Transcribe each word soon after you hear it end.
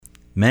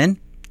Men,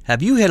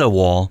 have you hit a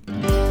wall?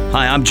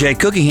 Hi, I'm Jay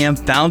Cookingham,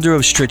 founder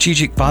of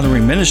Strategic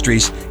Fathering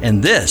Ministries,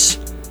 and this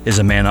is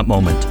a Man Up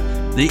Moment.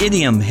 The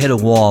idiom hit a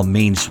wall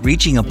means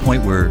reaching a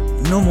point where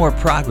no more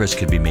progress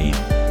could be made,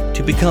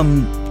 to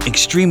become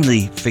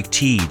extremely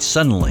fatigued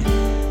suddenly,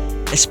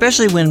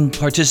 especially when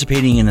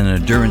participating in an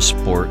endurance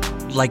sport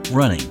like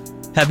running.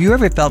 Have you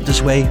ever felt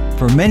this way?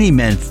 For many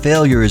men,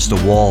 failure is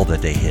the wall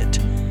that they hit,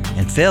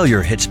 and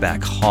failure hits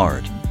back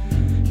hard.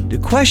 The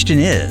question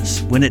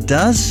is, when it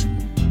does,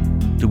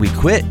 do we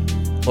quit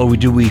or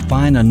do we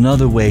find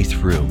another way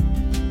through?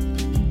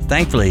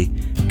 Thankfully,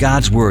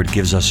 God's Word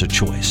gives us a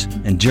choice.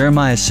 In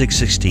Jeremiah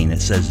 6:16,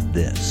 it says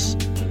this.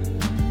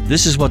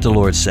 This is what the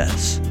Lord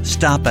says.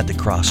 Stop at the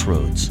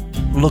crossroads.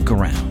 Look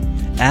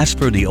around. Ask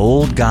for the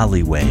old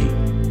godly way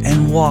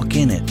and walk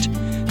in it.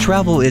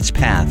 Travel its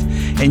path,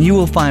 and you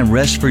will find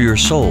rest for your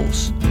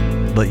souls.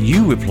 But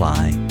you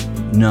reply,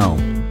 no,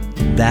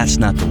 that's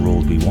not the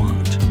road we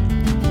want.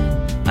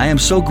 I am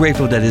so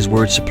grateful that His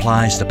Word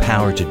supplies the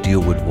power to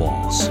deal with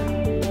walls.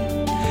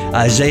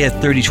 Isaiah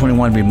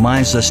 30:21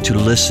 reminds us to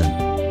listen.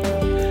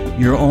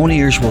 Your own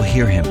ears will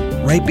hear Him.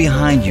 Right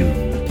behind you,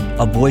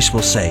 a voice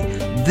will say,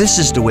 this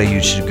is the way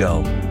you should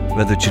go,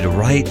 whether to the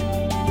right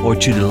or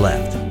to the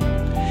left.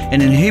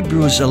 And in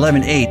Hebrews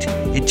 11:8,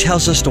 it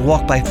tells us to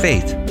walk by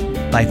faith.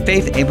 By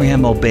faith,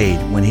 Abraham obeyed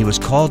when he was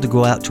called to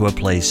go out to a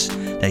place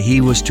that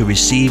he was to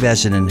receive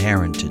as an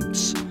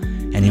inheritance.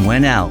 And he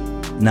went out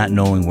not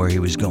knowing where he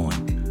was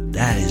going.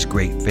 That is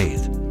great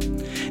faith.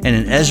 And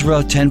in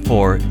Ezra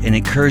 10:4, it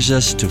encourages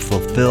us to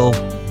fulfill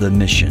the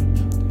mission.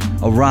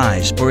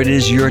 Arise, for it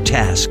is your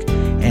task,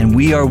 and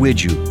we are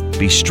with you.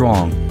 Be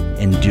strong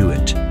and do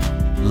it.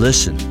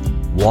 Listen,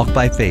 walk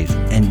by faith,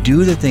 and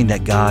do the thing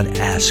that God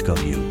asks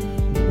of you.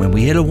 When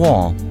we hit a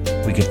wall,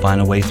 we can find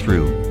a way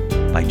through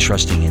by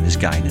trusting in His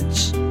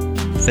guidance.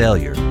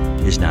 Failure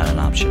is not an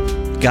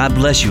option. God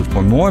bless you.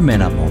 For more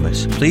Men Up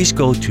Moments, please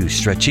go to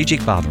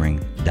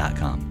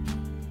strategicfathering.com.